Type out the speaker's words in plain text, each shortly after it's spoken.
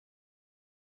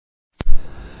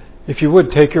If you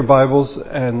would, take your Bibles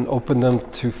and open them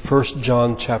to 1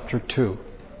 John chapter 2.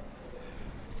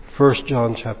 1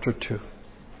 John chapter 2.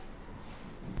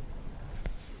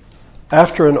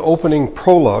 After an opening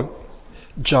prologue,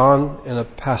 John, in a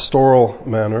pastoral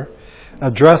manner,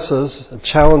 addresses,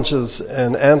 challenges,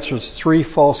 and answers three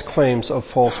false claims of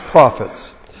false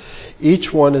prophets.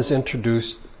 Each one is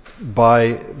introduced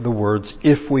by the words,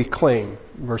 "if we claim,"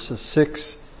 verses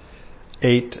 6,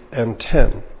 8, and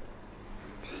 10.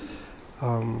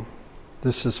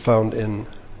 This is found in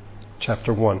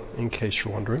chapter 1, in case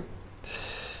you're wondering.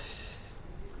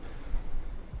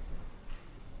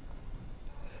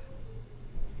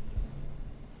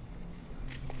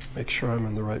 Make sure I'm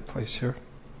in the right place here.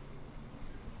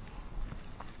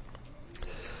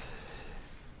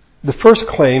 The first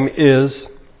claim is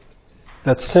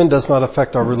that sin does not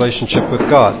affect our relationship with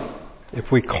God. If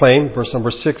we claim, verse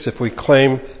number 6, if we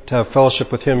claim to have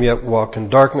fellowship with Him yet walk in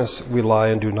darkness, we lie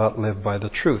and do not live by the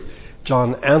truth.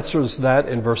 John answers that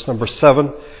in verse number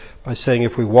 7 by saying,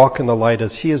 if we walk in the light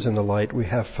as He is in the light, we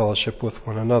have fellowship with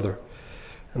one another.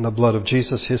 And the blood of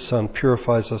Jesus, His Son,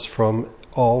 purifies us from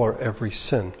all or every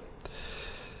sin.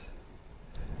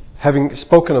 Having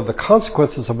spoken of the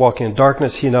consequences of walking in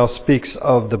darkness, he now speaks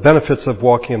of the benefits of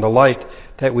walking in the light,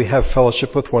 that we have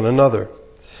fellowship with one another.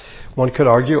 One could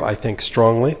argue, I think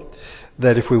strongly,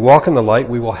 that if we walk in the light,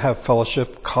 we will have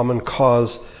fellowship, common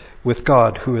cause with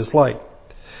God, who is light.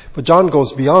 But John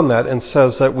goes beyond that and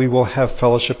says that we will have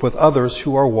fellowship with others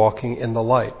who are walking in the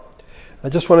light. I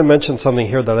just want to mention something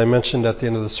here that I mentioned at the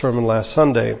end of the sermon last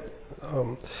Sunday.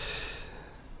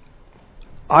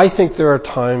 I think there are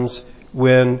times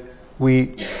when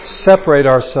we separate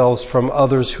ourselves from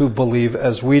others who believe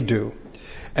as we do.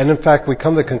 And in fact, we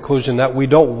come to the conclusion that we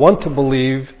don't want to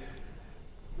believe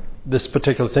this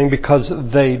particular thing because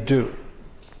they do.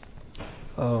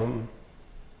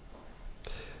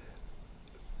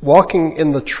 Walking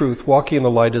in the truth, walking in the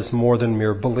light is more than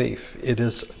mere belief. It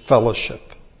is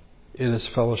fellowship. It is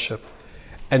fellowship.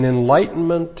 And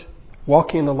enlightenment,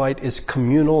 walking in the light, is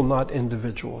communal, not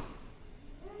individual.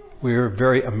 We're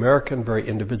very American, very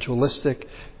individualistic.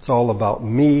 It's all about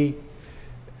me.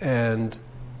 And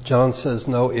John says,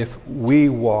 no, if we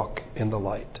walk in the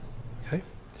light. Okay?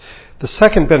 The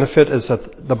second benefit is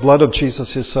that the blood of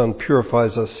Jesus, His Son,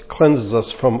 purifies us, cleanses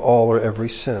us from all or every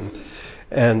sin.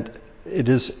 And it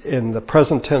is in the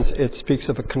present tense, it speaks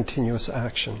of a continuous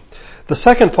action. The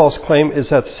second false claim is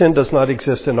that sin does not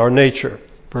exist in our nature.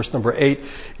 Verse number 8,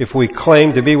 if we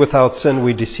claim to be without sin,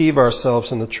 we deceive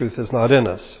ourselves and the truth is not in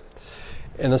us.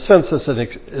 In a sense, this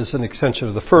is an extension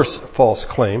of the first false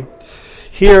claim.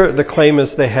 Here, the claim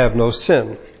is they have no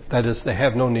sin. That is, they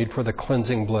have no need for the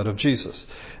cleansing blood of Jesus.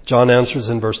 John answers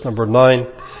in verse number 9,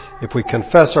 if we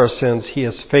confess our sins, He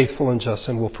is faithful and just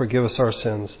and will forgive us our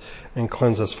sins and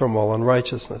cleanse us from all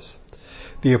unrighteousness.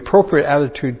 The appropriate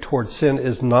attitude toward sin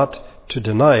is not to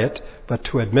deny it, but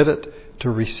to admit it, to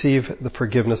receive the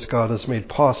forgiveness God has made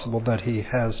possible that He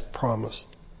has promised.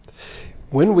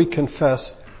 When we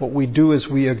confess, what we do is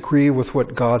we agree with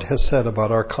what God has said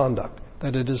about our conduct,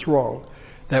 that it is wrong,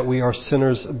 that we are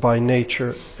sinners by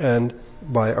nature and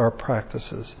by our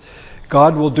practices.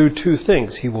 God will do two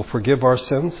things. He will forgive our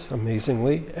sins,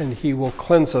 amazingly, and He will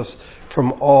cleanse us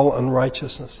from all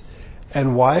unrighteousness.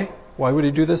 And why? Why would He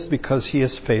do this? Because He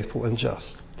is faithful and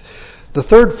just. The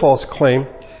third false claim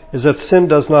is that sin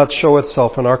does not show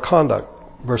itself in our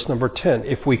conduct. Verse number 10,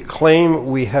 if we claim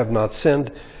we have not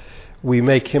sinned, we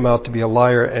make Him out to be a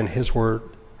liar and His word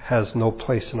has no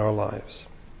place in our lives.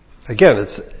 Again,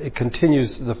 it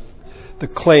continues the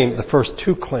claim, the first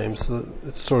two claims.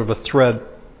 It's sort of a thread.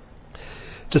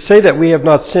 To say that we have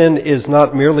not sinned is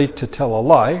not merely to tell a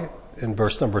lie. In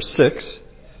verse number 6,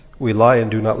 we lie and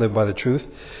do not live by the truth.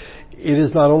 It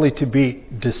is not only to be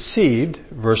deceived,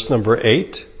 verse number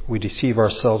 8, we deceive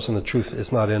ourselves and the truth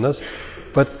is not in us.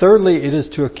 But thirdly, it is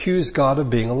to accuse God of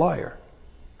being a liar.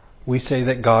 We say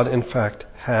that God, in fact,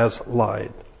 has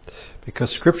lied,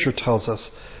 because Scripture tells us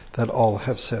that all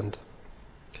have sinned.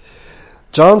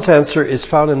 John's answer is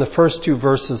found in the first two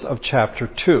verses of chapter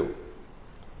 2.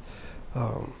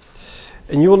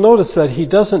 And you will notice that he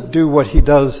doesn't do what he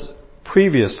does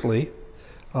previously.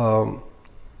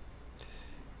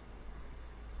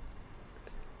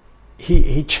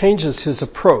 He changes his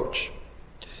approach.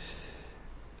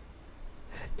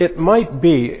 It might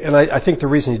be, and I think the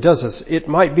reason he does this, it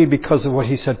might be because of what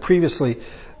he said previously,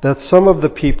 that some of the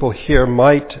people here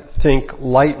might think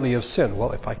lightly of sin.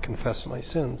 Well, if I confess my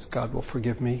sins, God will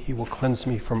forgive me. He will cleanse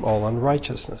me from all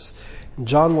unrighteousness.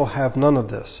 John will have none of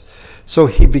this. So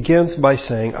he begins by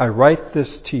saying, I write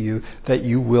this to you that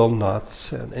you will not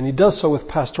sin. And he does so with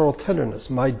pastoral tenderness.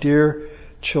 My dear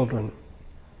children.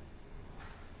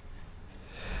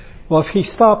 Well, if he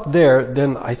stopped there,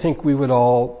 then I think we would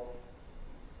all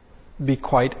be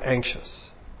quite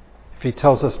anxious. If he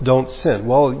tells us don't sin,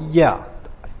 well, yeah,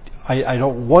 I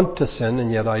don't want to sin,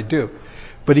 and yet I do.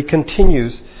 But he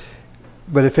continues,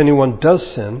 but if anyone does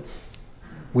sin,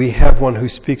 we have one who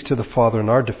speaks to the Father in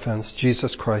our defense,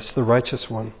 Jesus Christ, the righteous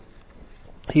one.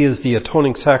 He is the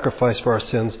atoning sacrifice for our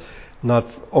sins, not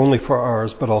only for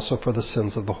ours, but also for the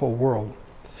sins of the whole world.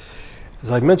 As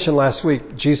I mentioned last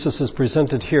week, Jesus is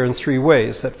presented here in three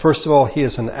ways. That first of all, he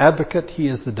is an advocate. He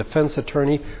is the defense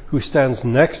attorney who stands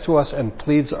next to us and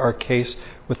pleads our case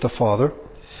with the Father.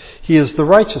 He is the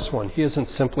righteous one. He isn't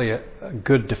simply a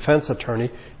good defense attorney.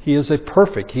 He is a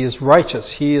perfect. He is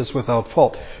righteous. He is without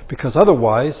fault. Because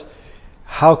otherwise,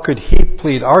 how could he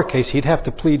plead our case? He'd have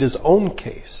to plead his own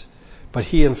case. But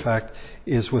he, in fact,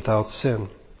 is without sin.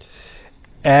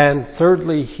 And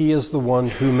thirdly, he is the one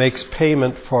who makes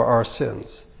payment for our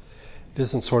sins. It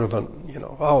isn't sort of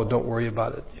oh, don't worry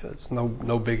about it. It's no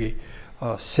biggie.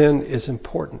 Sin is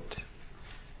important.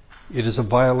 It is a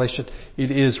violation. It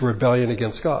is rebellion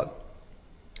against God.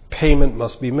 Payment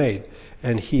must be made,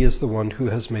 and he is the one who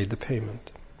has made the payment.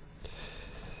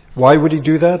 Why would he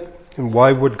do that? And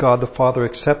why would God the Father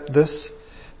accept this?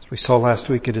 As we saw last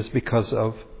week, it is because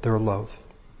of their love.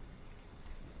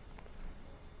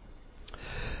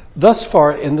 Thus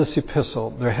far in this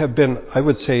epistle, there have been, I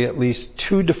would say, at least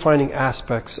two defining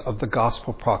aspects of the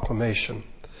gospel proclamation.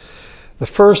 The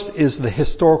first is the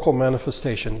historical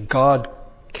manifestation. God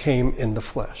came in the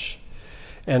flesh.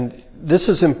 And this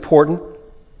is important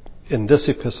in this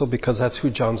epistle because that's who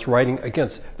John's writing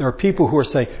against. There are people who are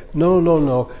saying,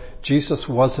 no, Jesus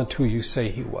wasn't who you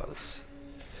say he was.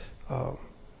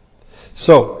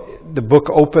 So the book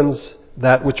opens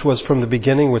that which was from the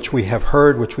beginning, which we have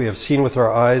heard, which we have seen with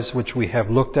our eyes, which we have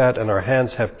looked at and our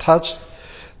hands have touched.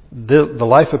 The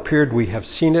life appeared, we have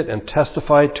seen it and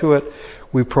testified to it.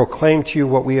 We proclaim to you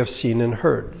what we have seen and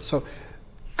heard. So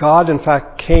God, in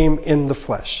fact, came in the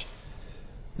flesh.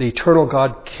 The eternal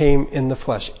God came in the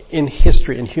flesh. In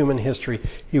history, in human history,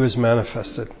 he was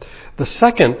manifested. The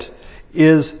second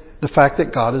is the fact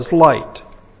that God is light,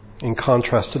 in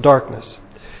contrast to darkness.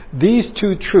 These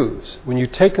two truths, when you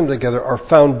take them together, are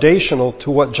foundational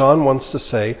to what John wants to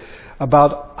say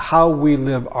about how we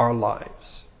live our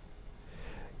lives.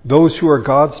 Those who are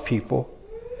God's people,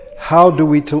 how do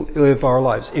we live our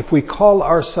lives? If we call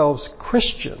ourselves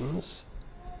Christians,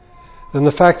 then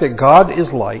the fact that God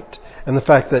is light and the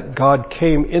fact that God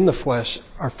came in the flesh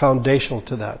are foundational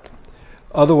to that.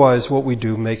 Otherwise, what we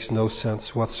do makes no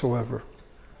sense whatsoever.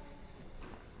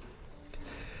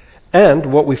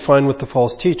 And what we find with the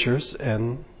false teachers,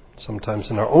 and sometimes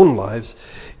in our own lives,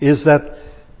 is that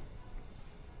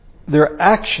their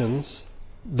actions,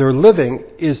 their living,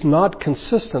 is not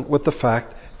consistent with the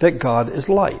fact that God is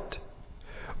light,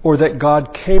 or that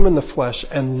God came in the flesh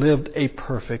and lived a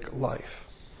perfect life.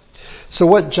 So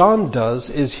what John does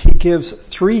is he gives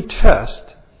three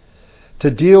tests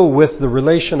to deal with the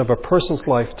relation of a person's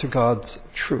life to God's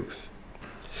truth.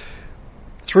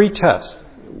 Three tests.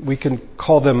 We can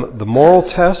call them the moral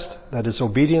test, that is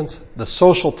obedience, the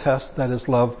social test, that is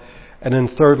love, and then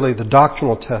thirdly, the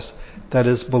doctrinal test, that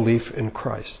is belief in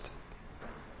Christ.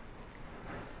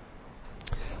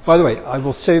 By the way, I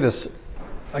will say this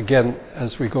again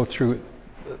as we go through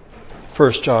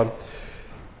 1 John,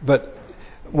 but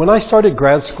when I started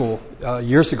grad school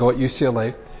years ago at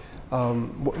UCLA,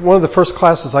 one of the first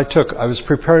classes I took, I was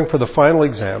preparing for the final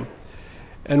exam.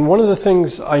 And one of the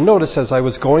things I noticed as I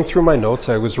was going through my notes,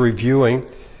 I was reviewing,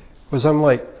 was I'm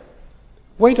like,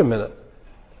 wait a minute.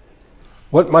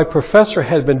 What my professor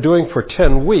had been doing for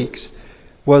 10 weeks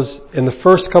was in the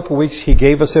first couple of weeks he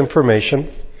gave us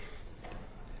information.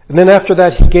 And then after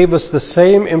that he gave us the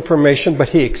same information but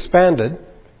he expanded.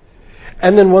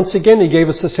 And then once again he gave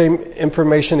us the same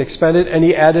information expanded and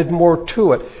he added more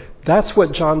to it. That's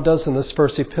what John does in this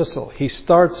first epistle. He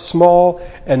starts small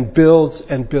and builds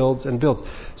and builds and builds.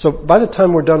 So by the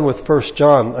time we're done with 1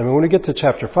 John, when we get to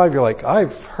chapter 5, you're like,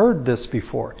 I've heard this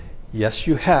before. Yes,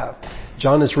 you have.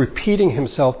 John is repeating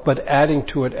himself, but adding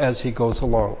to it as he goes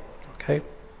along. Okay?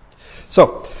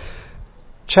 So,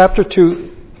 chapter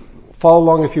 2, follow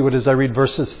along if you would as I read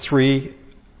verses 3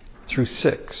 through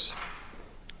 6.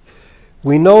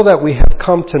 We know that we have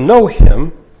come to know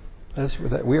him,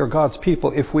 that we are God's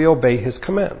people, if we obey his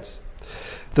commands.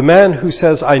 The man who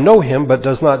says, I know him, but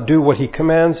does not do what he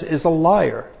commands is a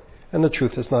liar, and the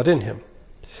truth is not in him.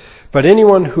 But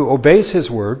anyone who obeys his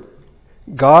word,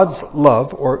 God's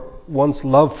love, or one's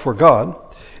love for God,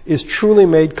 is truly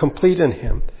made complete in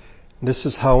him. This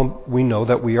is how we know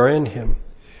that we are in him.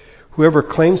 Whoever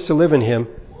claims to live in him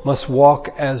must walk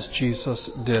as Jesus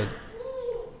did.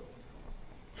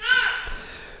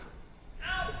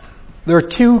 There are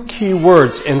two key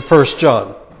words in 1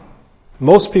 John.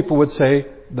 Most people would say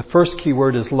the first key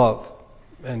word is love.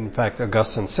 And in fact,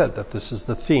 Augustine said that this is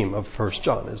the theme of 1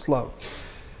 John, is love.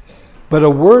 But a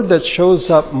word that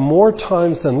shows up more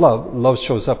times than love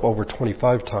shows up over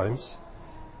 25 times.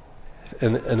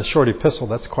 In a short epistle,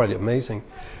 that's quite amazing.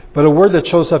 But a word that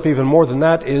shows up even more than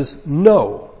that is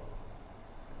no.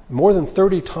 More than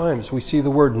 30 times we see the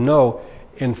word no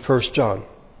in 1 John.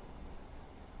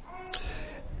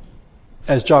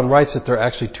 As John writes it, there are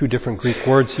actually two different Greek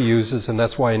words he uses, and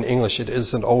that's why in English it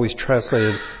isn't always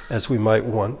translated as we might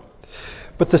want.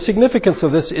 But the significance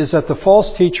of this is that the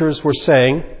false teachers were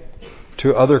saying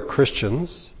to other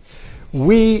Christians,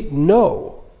 we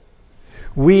know,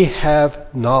 we have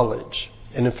knowledge.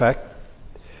 And in fact,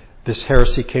 this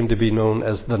heresy came to be known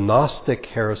as the Gnostic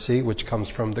heresy, which comes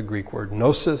from the Greek word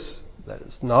gnosis, that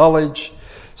is knowledge.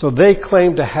 So they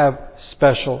claim to have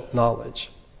special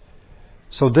knowledge.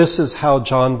 So this is how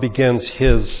John begins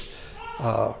his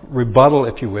rebuttal,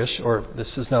 if you wish, or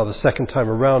this is now the second time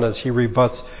around as he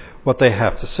rebuts what they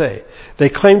have to say. They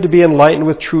claim to be enlightened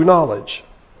with true knowledge.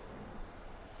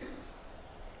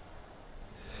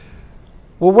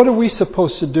 Well, what are we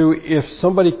supposed to do if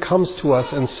somebody comes to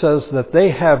us and says that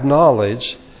they have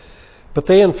knowledge, but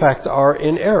they in fact are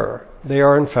in error? They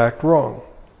are in fact wrong.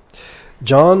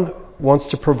 John wants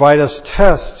to provide us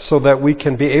tests so that we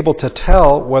can be able to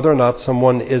tell whether or not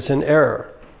someone is in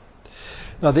error.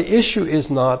 Now, the issue is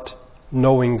not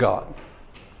knowing God,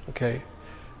 okay?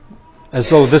 As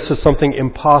though this is something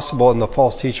impossible and the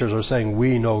false teachers are saying,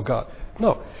 we know God.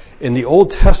 No. In the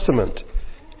Old Testament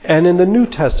and in the New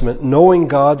Testament, knowing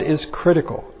God is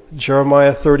critical.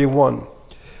 Jeremiah 31.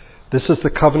 This is the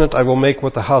covenant I will make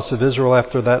with the house of Israel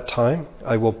after that time.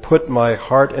 I will put my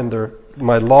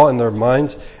law in their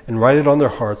minds and write it on their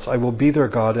hearts. I will be their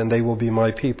God and they will be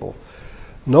my people.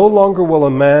 No longer will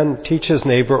a man teach his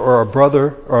neighbor or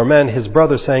a man his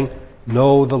brother, saying,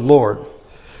 know the Lord,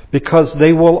 because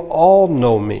they will all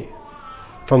know me,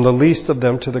 from the least of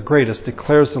them to the greatest,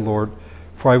 declares the Lord,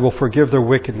 for I will forgive their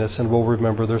wickedness and will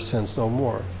remember their sins no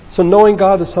more. So knowing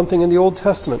God is something in the Old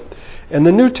Testament. In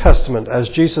the New Testament, as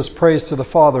Jesus prays to the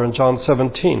Father in John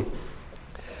 17,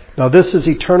 now this is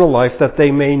eternal life, that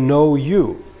they may know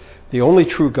you, the only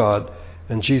true God,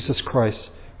 and Jesus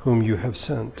Christ, whom you have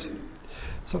sent.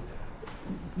 So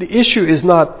the issue is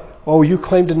not, oh, you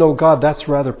claim to know God, that's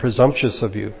rather presumptuous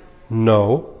of you.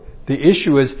 No. The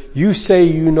issue is, you say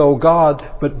you know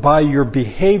God, but by your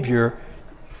behavior,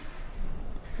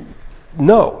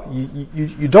 no,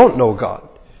 you don't know God.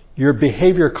 Your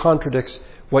behavior contradicts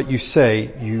what you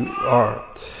say you are.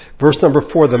 Verse number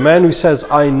 4, the man who says,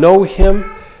 I know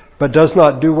him, but does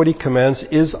not do what he commands,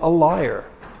 is a liar,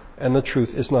 and the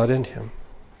truth is not in him.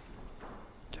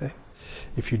 Okay?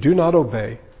 If you do not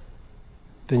obey,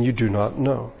 then you do not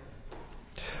know.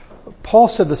 Paul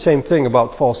said the same thing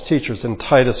about false teachers in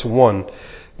Titus 1.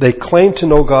 They claim to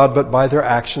know God, but by their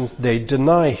actions they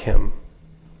deny him.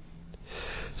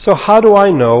 So how do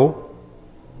I know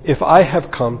if I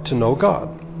have come to know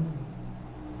God?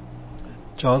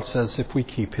 John says, if we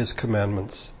keep his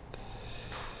commandments.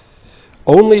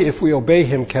 Only if we obey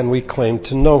him can we claim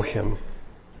to know him.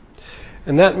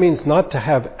 And that means not to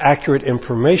have accurate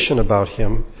information about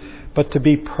him, but to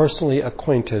be personally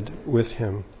acquainted with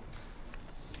him.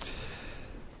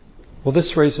 Well,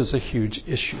 this raises a huge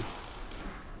issue.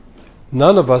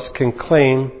 None of us can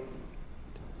claim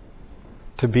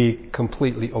to be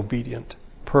completely obedient,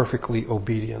 perfectly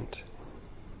obedient.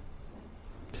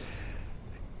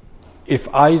 If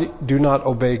I do not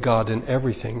obey God in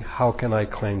everything, how can I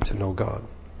claim to know God?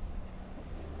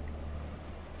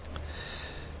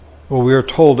 Well, we were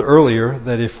told earlier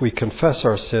that if we confess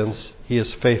our sins, he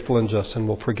is faithful and just and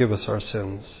will forgive us our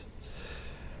sins.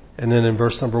 And then in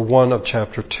verse number 1 of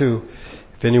chapter 2,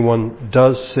 if anyone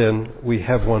does sin, we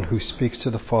have one who speaks to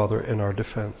the Father in our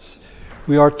defense.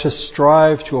 We are to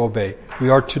strive to obey. We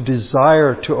are to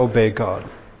desire to obey God.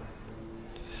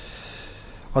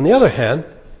 On the other hand,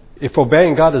 if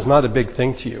obeying God is not a big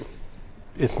thing to you,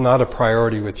 it's not a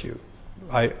priority with you,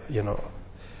 I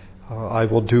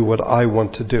will do what I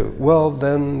want to do, well,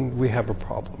 then we have a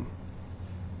problem.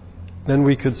 Then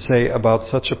we could say about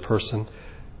such a person,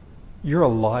 you're a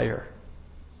liar.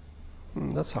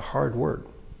 That's a hard word.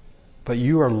 But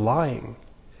you are lying.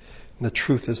 And the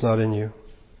truth is not in you.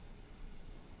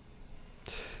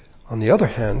 On the other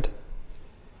hand,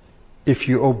 if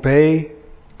you obey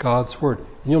God's word,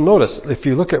 you'll notice, if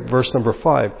you look at verse number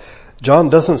 5, John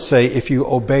doesn't say if you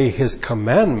obey his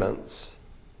commandments.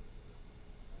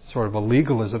 sort of a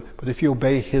legalism, but if you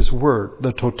obey His Word,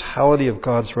 the totality of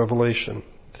God's revelation,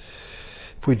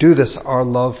 if we do this, our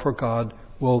love for God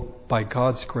will, by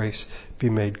God's grace, be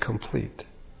made complete.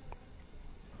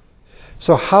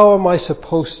 So how am I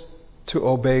supposed to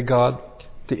obey God?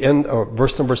 The end,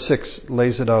 verse number 6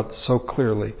 lays it out so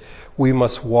clearly. We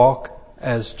must walk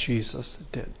as Jesus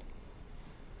did.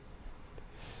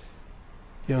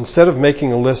 Instead of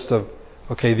making a list of,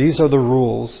 okay, these are the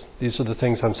rules, these are the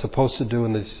things I'm supposed to do,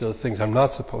 and these are the things I'm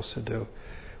not supposed to do,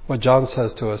 what John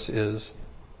says to us is,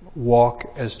 walk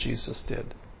as Jesus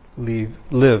did.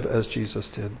 Live as Jesus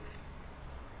did.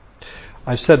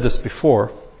 I've said this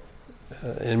before.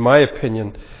 In my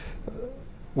opinion,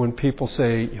 when people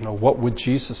say, what would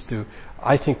Jesus do?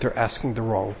 I think they're asking the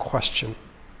wrong question.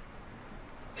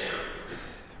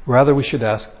 Rather, we should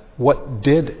ask, what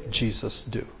did Jesus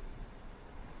do?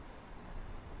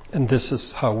 And this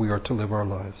is how we are to live our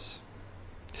lives.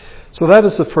 So that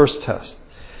is the first test.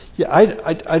 I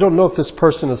don't know if this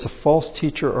person is a false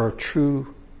teacher or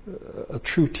a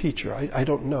true teacher. I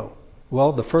don't know.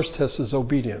 Well, the first test is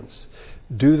obedience.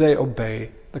 Do they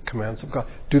obey the commands of God?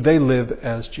 Do they live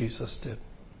as Jesus did?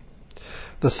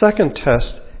 The second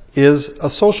test is a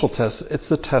social test. It's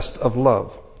the test of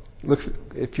love. Look,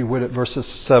 if you would, at verses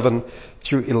 7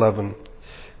 through 11.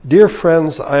 Dear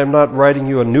friends, I am not writing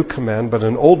you a new command, but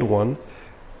an old one,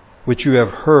 which you have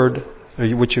heard, or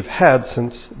which you've had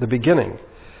since the beginning.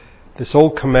 This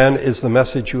old command is the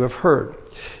message you have heard.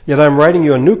 Yet I am writing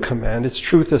you a new command. Its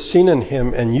truth is seen in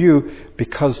Him and you,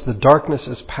 because the darkness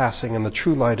is passing and the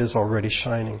true light is already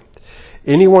shining.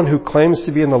 Anyone who claims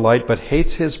to be in the light but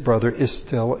hates his brother is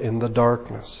still in the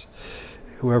darkness.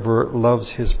 Whoever loves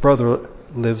his brother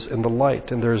lives in the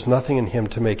light, and there is nothing in him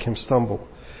to make him stumble.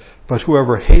 But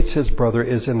whoever hates his brother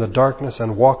is in the darkness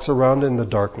and walks around in the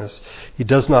darkness. He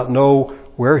does not know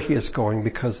where he is going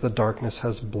because the darkness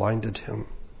has blinded him.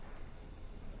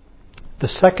 The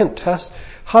second test,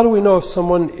 how do we know if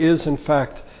someone is in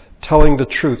fact telling the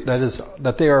truth? That is,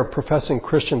 that they are a professing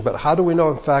Christian, but how do we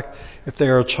know in fact if they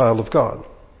are a child of God?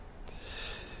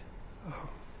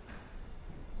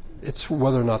 It's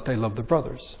whether or not they love the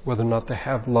brothers, whether or not they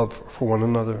have love for one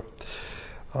another.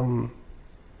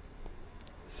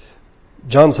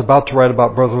 John's about to write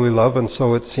about brotherly love, and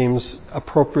so it seems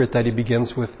appropriate that he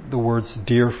begins with the words,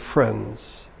 dear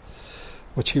friends,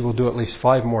 which he will do at least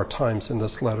 5 more times in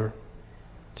this letter.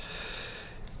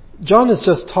 John has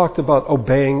just talked about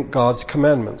obeying God's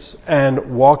commandments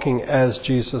and walking as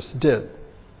Jesus did.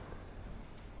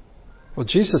 Well,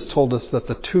 Jesus told us that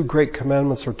the 2 great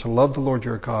commandments are to love the Lord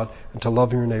your God and to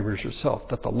love your neighbor as yourself,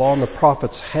 that the law and the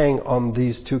prophets hang on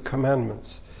these 2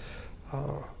 commandments.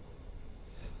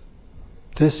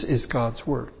 This is God's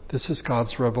Word. This is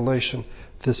God's revelation.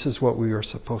 This is what we are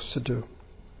supposed to do.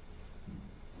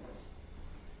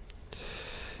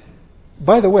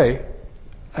 By the way,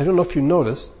 I don't know if you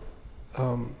noticed,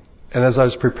 and as I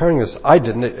was preparing this, I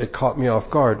didn't. It caught me off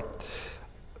guard.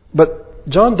 But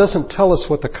John doesn't tell us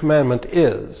what the commandment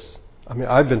is. I mean,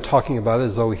 I've been talking about it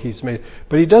as though he's made,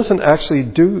 but he doesn't actually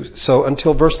do so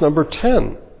until verse number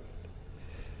 10.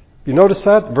 You notice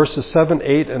that? Verses 7,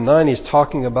 8, and 9, he's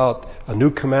talking about a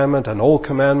new commandment, an old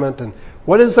commandment, and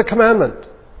what is the commandment?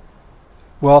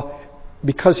 Well,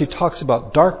 because he talks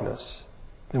about darkness,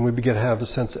 then we begin to have a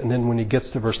sense, and then when he gets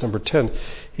to verse number 10,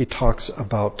 he talks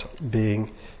about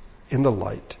being in the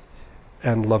light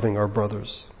and loving our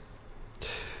brothers.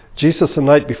 Jesus, the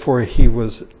night before he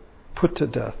was put to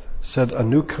death, said, a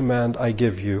new command I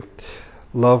give you,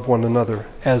 love one another.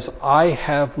 As I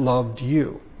have loved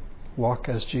you, walk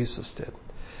as Jesus did.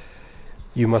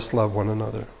 You must love one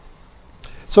another.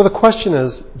 So the question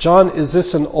is, John, is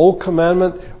this an old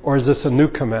commandment or is this a new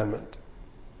commandment?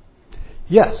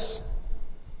 Yes,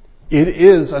 it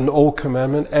is an old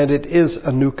commandment and it is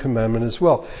a new commandment as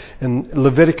well. In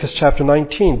Leviticus chapter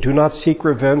 19, do not seek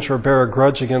revenge or bear a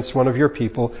grudge against one of your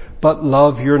people, but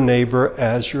love your neighbor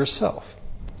as yourself.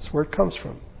 That's where it comes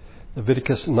from.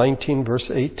 Leviticus 19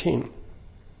 verse 18.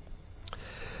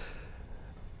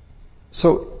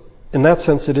 So, in that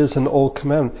sense, it is an old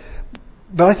commandment.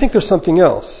 But I think there's something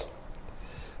else.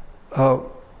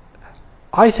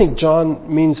 I think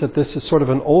John means that this is sort of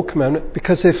an old commandment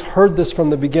because they've heard this from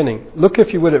the beginning. Look,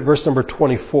 if you would, at verse number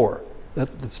 24.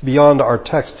 That's beyond our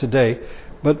text today.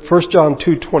 But 1 John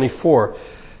 2:24.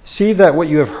 See that what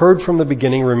you have heard from the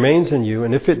beginning remains in you,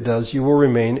 and if it does, you will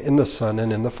remain in the Son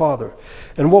and in the Father.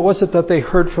 And what was it that they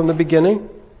heard from the beginning?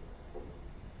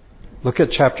 Look at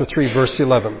chapter 3, verse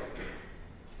 11.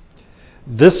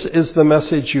 This is the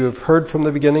message you have heard from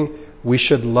the beginning. We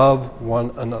should love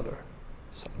one another.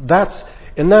 So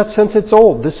in that sense, it's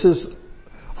old.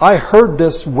 I heard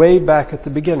this way back at the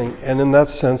beginning, and in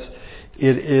that sense,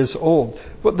 it is old.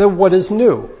 But then what is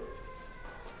new?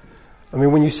 I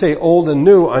mean, when you say old and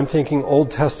new, I'm thinking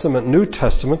Old Testament, New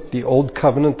Testament, the Old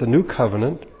Covenant, the New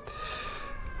Covenant.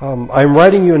 I'm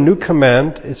writing you a new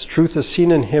command. Its truth is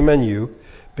seen in him and you,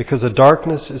 because the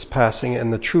darkness is passing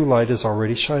and the true light is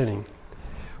already shining.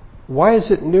 Why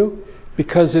is it new?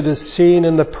 Because it is seen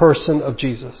in the person of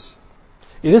Jesus.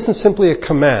 It isn't simply a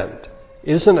command.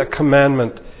 It isn't a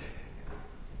commandment.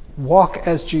 Walk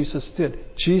as Jesus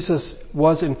did. Jesus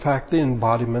was, in fact, the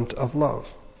embodiment of love.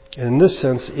 And in this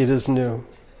sense, it is new.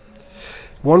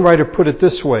 One writer put it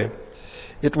this way: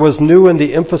 it was new in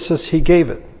the emphasis he gave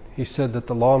it. He said that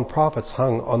the law and prophets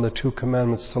hung on the two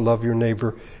commandments to love your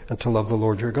neighbor and to love the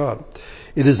Lord your God.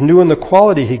 It is new in the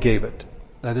quality he gave it,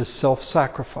 that is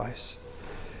self-sacrifice.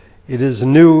 It is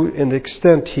new in the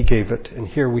extent he gave it, and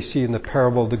here we see in the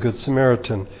parable of the Good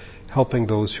Samaritan, helping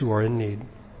those who are in need.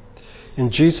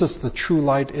 In Jesus, the true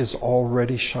light is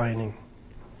already shining.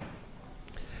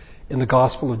 In the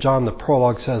Gospel of John, the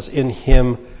prologue says, in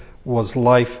him was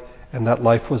life, and that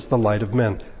life was the light of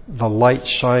men. The light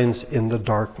shines in the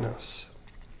darkness,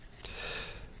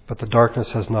 but the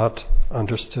darkness has not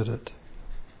understood it.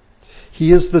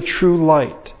 He is the true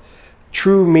light.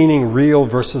 True meaning real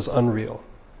versus unreal.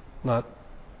 Not,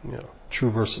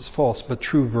 true versus false, but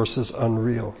true versus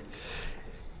unreal.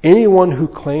 Anyone who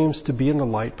claims to be in the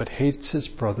light but hates his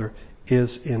brother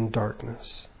is in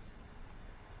darkness.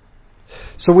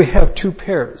 So we have two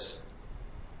pairs: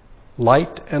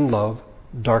 light and love,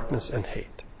 darkness and hate.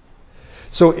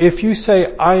 So if you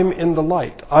say, I'm in the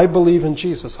light, I believe in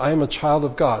Jesus, I am a child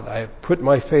of God, I have put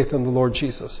my faith in the Lord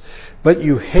Jesus, but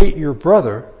you hate your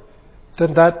brother,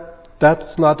 then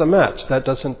that's not a match. That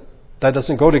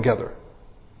doesn't go together.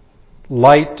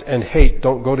 Light and hate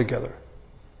don't go together.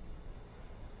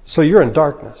 So you're in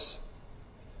darkness.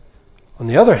 On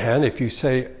the other hand, if you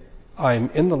say, I'm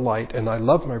in the light and I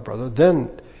love my brother, then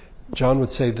John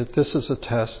would say that this is a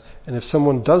test, and if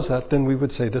someone does that, then we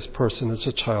would say this person is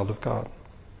a child of God.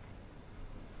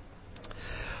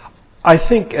 I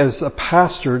think as a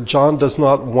pastor, John does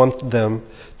not want them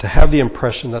to have the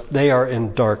impression that they are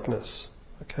in darkness,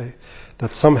 okay?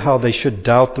 That somehow they should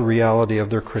doubt the reality of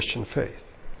their Christian faith.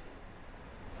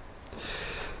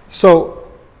 So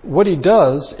what he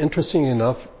does, interestingly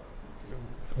enough,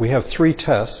 we have 3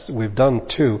 tests, we've done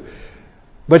 2,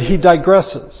 but he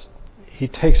digresses. He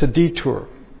takes a detour,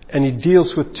 and he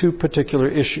deals with 2 particular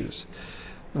issues.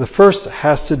 The first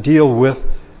has to deal with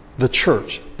the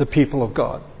church, the people of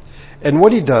God. And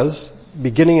what he does,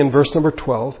 beginning in verse number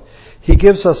 12, he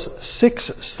gives us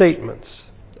 6 statements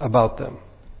about them,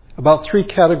 about 3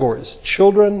 categories: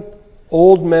 children,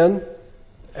 old men,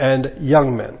 and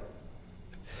young men.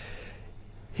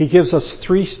 He gives us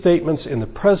 3 statements in the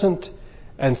present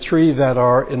and 3 that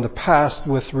are in the past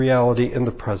with reality in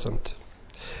the present.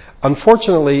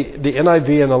 Unfortunately, the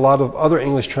NIV and a lot of other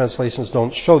English translations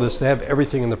don't show this. They have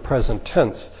everything in the present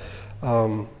tense.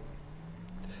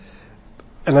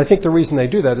 And I think the reason they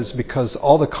do that is because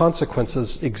all the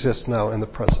consequences exist now in the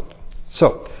present.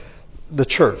 So, the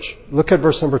church. Look at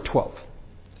verse number 12.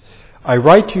 I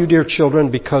write to you, dear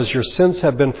children, because your sins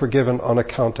have been forgiven on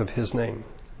account of his name.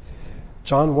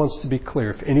 John wants to be clear.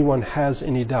 If anyone has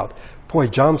any doubt, boy,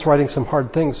 John's writing some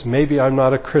hard things. Maybe I'm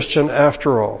not a Christian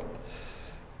after all.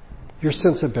 Your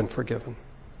sins have been forgiven.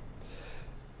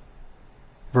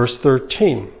 Verse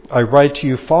 13, I write to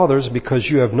you, fathers, because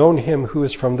you have known him who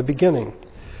is from the beginning.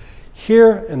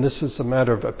 Here, and this is a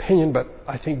matter of opinion, but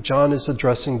I think John is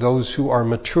addressing those who are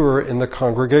mature in the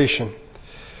congregation.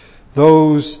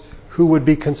 Those who would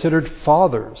be considered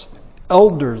fathers,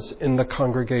 elders in the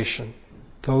congregation.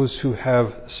 Those who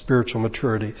have spiritual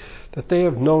maturity. That they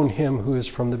have known him who is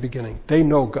from the beginning. They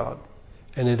know God,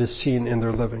 and it is seen in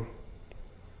their living.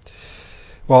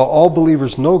 While all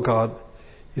believers know God,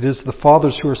 it is the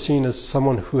fathers who are seen as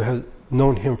someone who has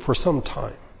known him for some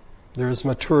time. There is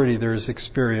maturity, there is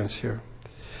experience here.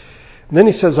 And then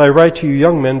he says, I write to you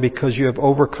young men because you have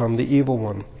overcome the evil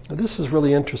one. Now, this is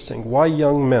really interesting. Why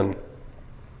young men?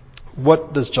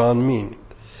 What does John mean?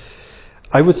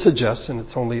 I would suggest, and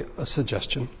it's only a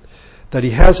suggestion, that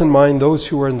he has in mind those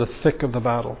who are in the thick of the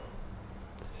battle.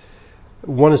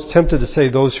 One is tempted to say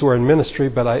those who are in ministry,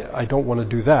 but I don't want to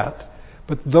do that.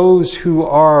 But those who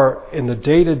are in the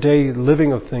day-to-day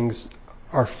living of things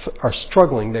are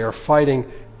struggling. They are fighting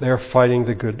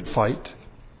the good fight.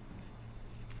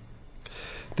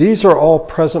 These are all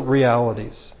present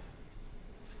realities.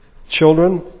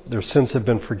 Children, their sins have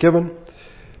been forgiven.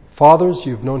 Fathers,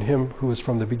 you've known him who is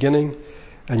from the beginning.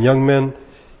 And young men,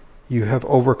 you have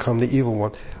overcome the evil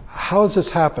one. How has this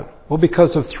happened? Well,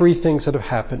 because of three things that have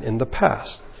happened in the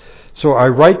past. So I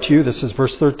write to you, this is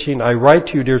verse 13, I write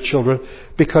to you, dear children,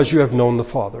 because you have known the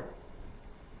Father.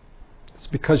 It's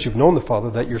because you've known the Father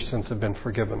that your sins have been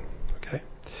forgiven. Okay?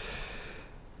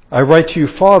 I write to you,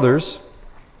 fathers.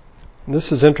 And this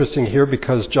is interesting here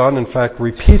because John, in fact,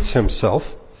 repeats himself.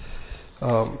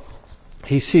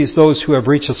 He sees those who have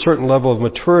reached a certain level of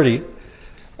maturity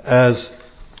as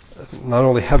not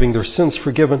only having their sins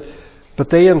forgiven, but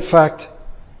they, in fact,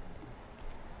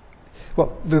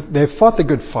 they've fought the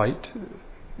good fight.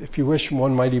 If you wish,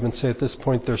 one might even say at this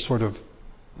point they're sort of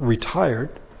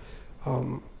retired.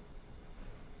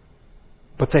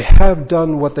 But they have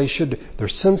done what they should do. Their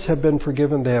sins have been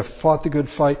forgiven. They have fought the good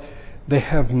fight. They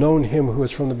have known Him who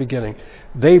is from the beginning.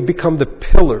 They become the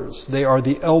pillars. They are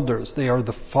the elders. They are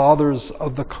the fathers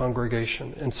of the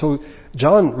congregation. And so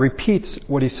John repeats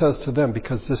what he says to them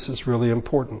because this is really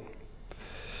important.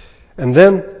 And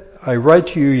then I write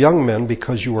to you, young men,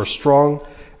 because you are strong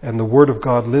and the word of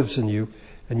God lives in you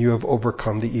and you have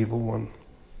overcome the evil one.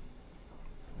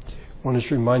 One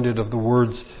is reminded of the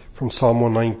words from Psalm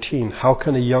 119. How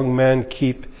can a young man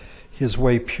keep his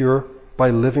way pure?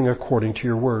 By living according to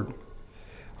your word.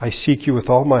 I seek you with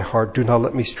all my heart. Do not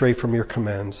let me stray from your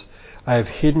commands. I have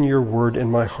hidden your word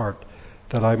in my heart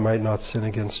that I might not sin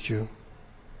against you.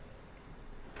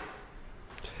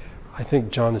 I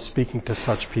think John is speaking to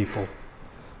such people,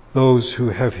 those who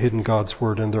have hidden God's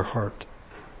word in their heart.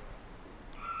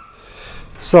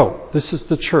 So, this is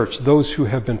the church, those who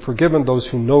have been forgiven, those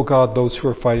who know God, those who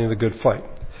are fighting the good fight.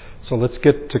 So let's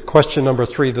get to question number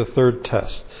 3, the third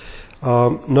test.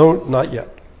 No, not yet.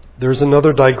 There's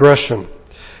another digression.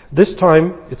 This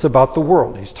time, it's about the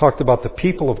world. He's talked about the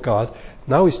people of God.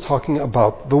 Now he's talking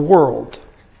about the world.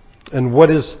 And what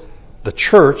is the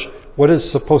church? What is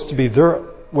supposed to be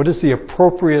what is the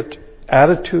appropriate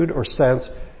attitude or stance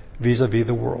vis-a-vis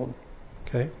the world?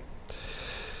 Okay?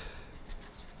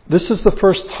 This is the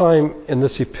first time in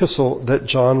this epistle that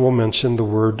John will mention the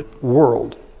word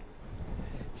world.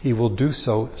 He will do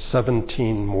so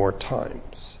 17 more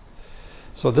times.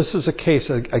 So this is a case,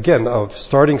 again, of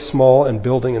starting small and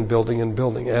building and building and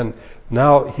building. And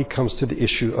now he comes to the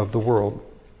issue of the world.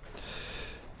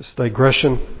 This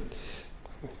digression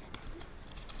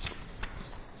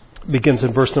begins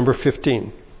in verse number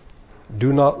 15.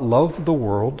 Do not love the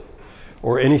world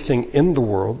or anything in the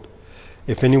world.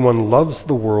 If anyone loves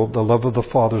the world, the love of the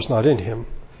Father is not in him.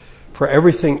 For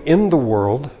everything in the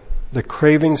world, the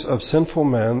cravings of sinful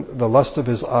man, the lust of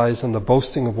his eyes, and the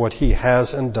boasting of what he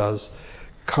has and does,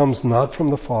 comes not from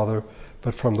the Father,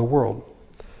 but from the world.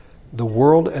 The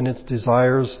world and its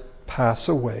desires pass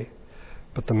away,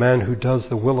 but the man who does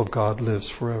the will of God lives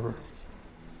forever.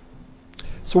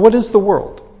 So what is the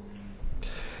world?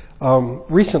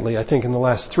 Recently, I think in the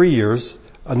last 3 years,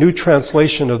 a new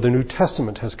translation of the New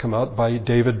Testament has come out by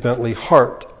David Bentley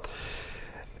Hart.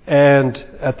 And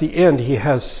at the end, he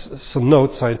has some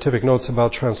notes, scientific notes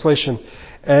about translation,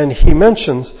 and he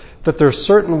mentions that there are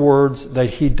certain words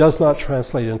that he does not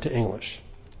translate into English.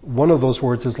 One of those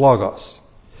words is logos.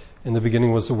 In the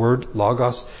beginning was the word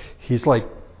logos. He's like,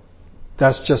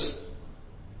 that's just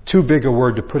too big a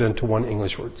word to put into one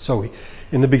English word. So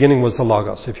in the beginning was the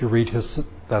logos. If you read his,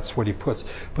 that's what he puts.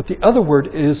 But the other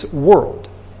word is world.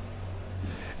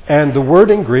 And the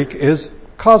word in Greek is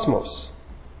cosmos,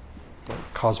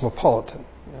 cosmopolitan.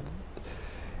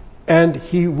 And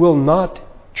he will not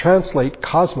translate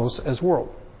cosmos as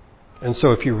world. And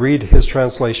so if you read his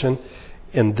translation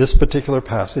in this particular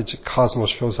passage, cosmos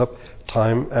shows up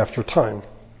time after time.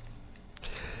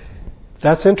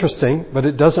 That's interesting, but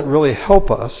it doesn't really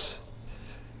help us.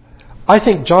 I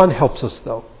think John helps us,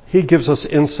 though. He gives us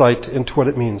insight into what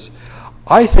it means.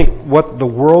 I think what the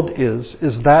world is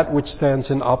that which stands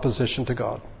in opposition to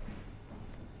God.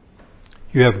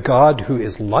 You have God who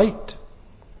is light.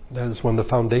 That is one of the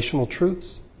foundational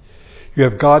truths. You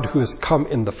have God who has come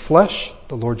in the flesh,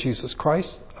 the Lord Jesus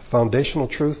Christ, a foundational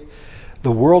truth.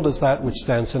 The world is that which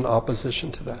stands in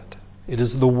opposition to that. It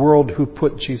is the world who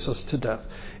put Jesus to death.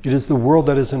 It is the world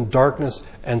that is in darkness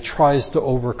and tries to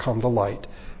overcome the light,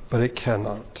 but it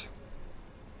cannot.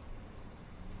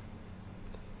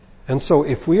 And so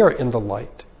if we are in the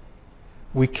light,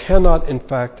 we cannot, in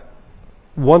fact,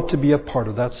 want to be a part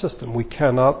of that system. We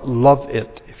cannot love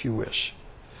it, if you wish.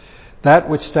 That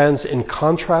which stands in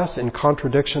contrast, in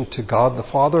contradiction to God the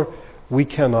Father, we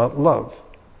cannot love.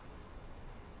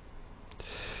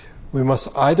 We must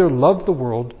either love the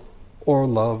world or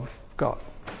love God.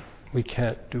 We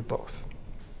can't do both.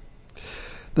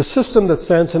 The system that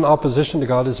stands in opposition to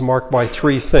God is marked by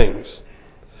 3 things.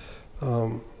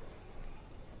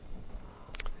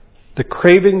 The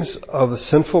cravings of a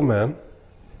sinful man,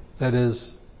 that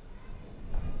is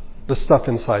the stuff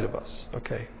inside of us,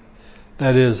 okay?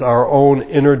 That is our own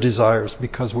inner desires.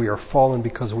 Because we are fallen,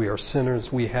 because we are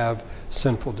sinners, we have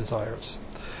sinful desires.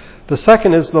 The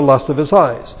second is the lust of his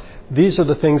eyes. These are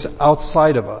the things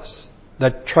outside of us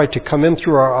that try to come in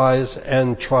through our eyes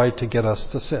and try to get us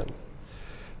to sin.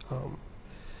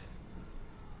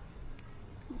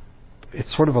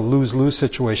 It's sort of a lose-lose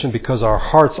situation because our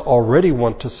hearts already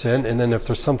want to sin, and then if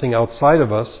there's something outside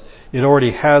of us, it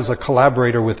already has a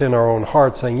collaborator within our own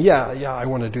heart saying, yeah, I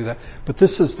want to do that. But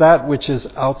this is that which is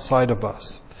outside of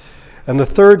us. And the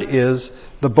third is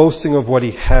the boasting of what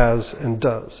he has and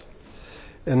does.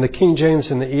 In the King James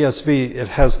and the ESV, it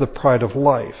has the pride of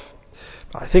life.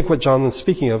 I think what John is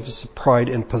speaking of is pride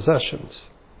in possessions,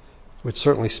 which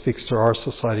certainly speaks to our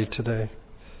society today.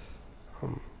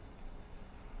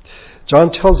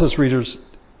 John tells his readers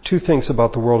two things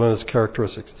about the world and its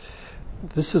characteristics.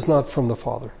 This is not from the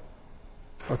Father.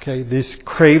 Okay, these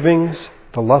cravings,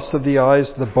 the lust of the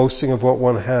eyes, the boasting of what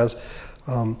one has,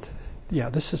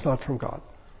 this is not from God.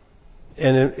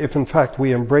 And if in fact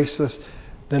we embrace this,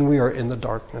 then we are in the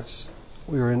darkness.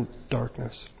 We are in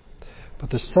darkness.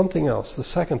 But there's something else. The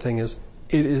second thing is,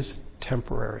 it is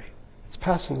temporary. It's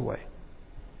passing away.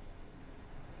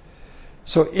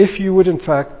 So if you would in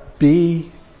fact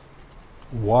be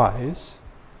wise,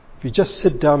 if you just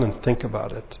sit down and think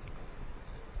about it,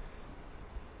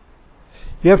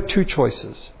 you have two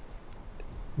choices.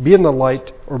 Be in the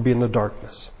light or be in the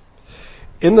darkness.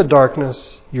 In the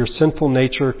darkness, your sinful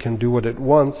nature can do what it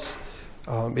wants.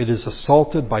 It is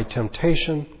assaulted by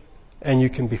temptation, and you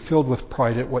can be filled with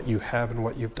pride at what you have and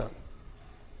what you've done.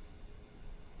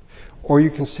 Or you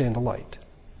can stay in the light.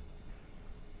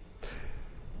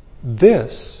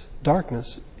 This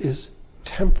darkness is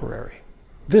temporary.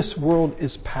 This world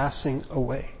is passing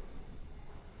away.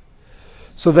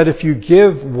 So that if you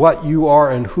give what you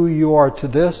are and who you are to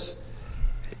this,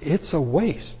 it's a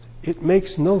waste. It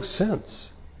makes no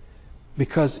sense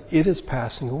because it is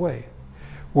passing away.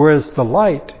 Whereas the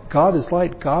light, God is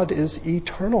light, God is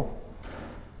eternal.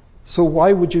 So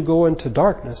why would you go into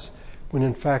darkness when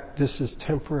in fact this is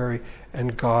temporary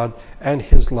and God and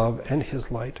His love and His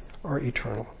light are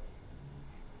eternal?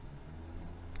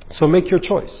 So make your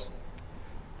choice.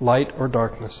 Light or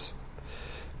darkness.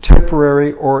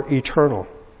 Temporary or eternal.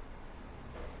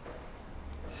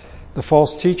 The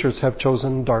false teachers have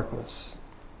chosen darkness,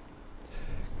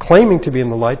 claiming to be in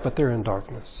the light, but they're in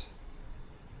darkness.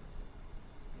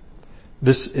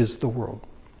 This is the world.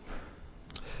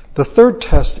 The third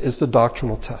test is the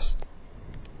doctrinal test.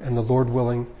 And the Lord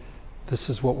willing, this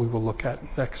is what we will look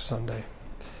at next Sunday.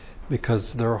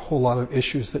 Because there are a whole lot of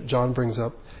issues that John brings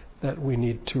up that we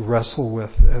need to wrestle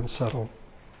with and settle.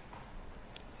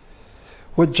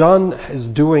 What John is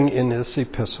doing in this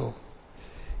epistle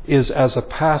is, as a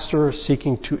pastor,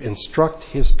 seeking to instruct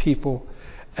his people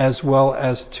as well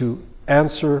as to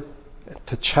answer,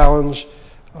 to challenge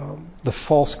the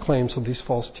false claims of these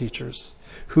false teachers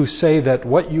who say that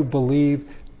what you believe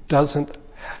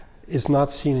is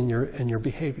not seen in your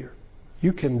behavior.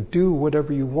 You can do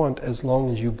whatever you want as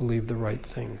long as you believe the right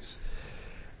things.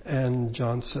 And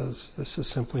John says this is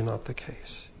simply not the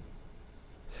case.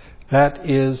 That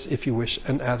is, if you wish,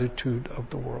 an attitude of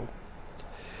the world.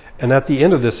 And at the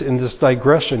end of this, in this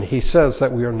digression, he says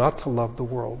that we are not to love the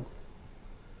world.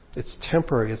 It's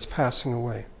temporary, it's passing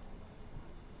away.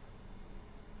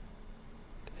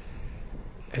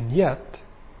 And yet,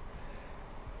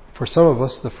 for some of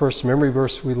us, the first memory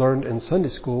verse we learned in Sunday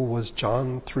school was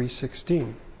John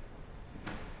 3:16.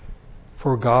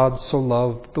 For God so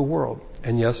loved the world.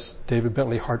 And yes, David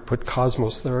Bentley Hart put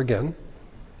cosmos there again.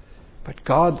 But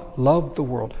God loved the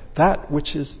world, that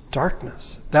which is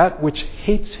darkness, that which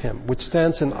hates Him, which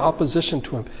stands in opposition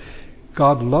to Him.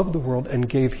 God loved the world and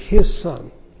gave His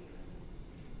Son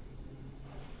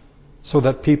so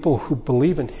that people who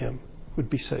believe in Him would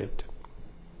be saved.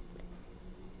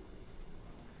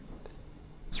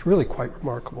 It's really quite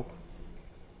remarkable.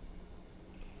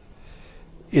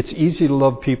 It's easy to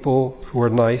love people who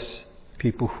are nice,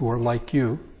 people who are like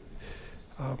you.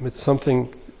 It's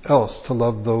something else to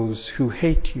love those who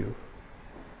hate you.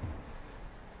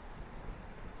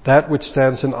 That which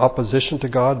stands in opposition to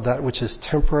God, that which is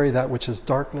temporary, that which is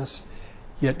darkness,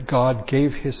 yet God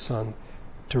gave His Son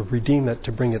to redeem it,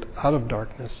 to bring it out of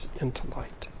darkness into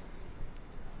light.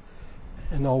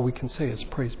 And all we can say is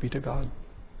praise be to God,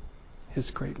 His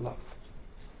great love.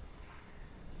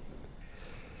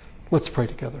 Let's pray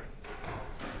together.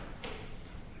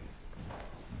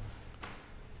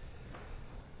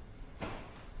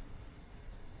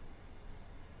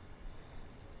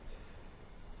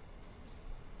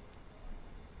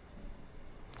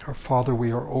 Our Father,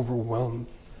 we are overwhelmed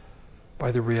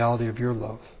by the reality of your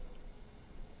love.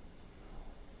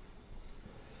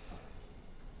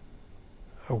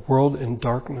 A world in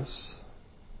darkness,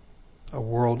 a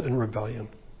world in rebellion,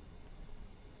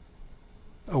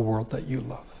 a world that you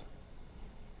love,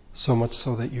 so much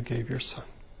so that you gave your Son.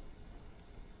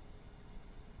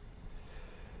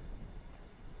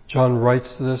 John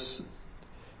writes this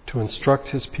to instruct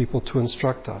his people, to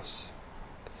instruct us,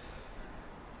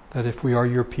 that if we are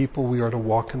your people, we are to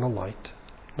walk in the light,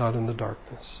 not in the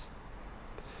darkness.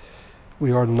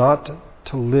 We are not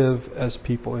to live as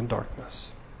people in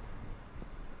darkness,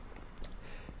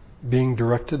 being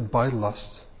directed by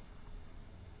lust,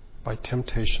 by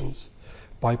temptations,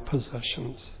 by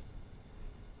possessions,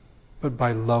 but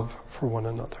by love for one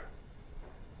another,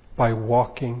 by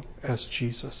walking as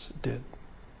Jesus did.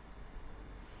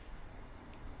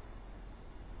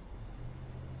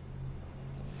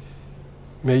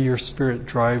 May your Spirit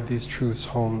drive these truths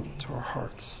home to our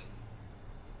hearts.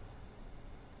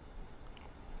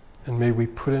 And may we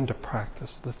put into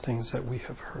practice the things that we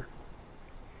have heard.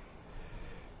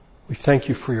 We thank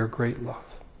you for your great love.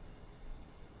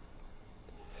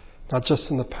 Not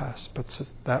just in the past, but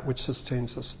that which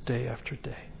sustains us day after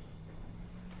day.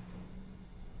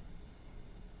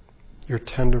 Your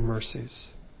tender mercies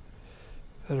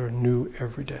that are new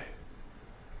every day.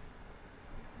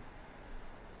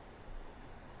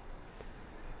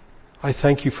 I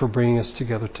thank you for bringing us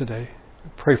together today. I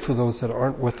pray for those that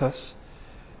aren't with us.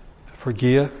 For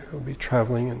Gia, who will be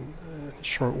traveling in a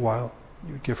short while,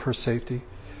 you give her safety.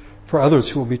 For others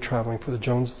who will be traveling, for the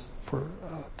Jones, for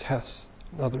Tess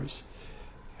and others,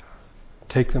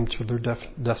 take them to their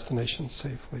destination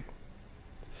safely.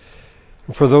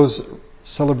 And for those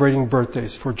celebrating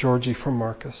birthdays, for Georgie, for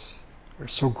Marcus, we're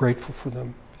so grateful for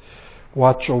them.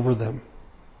 Watch over them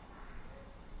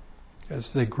as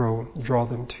they grow, draw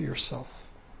them to yourself.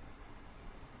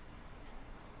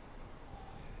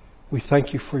 We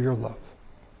thank you for your love.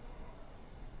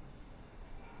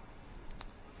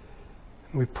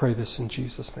 And we pray this in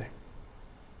Jesus' name.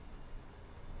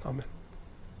 Amen.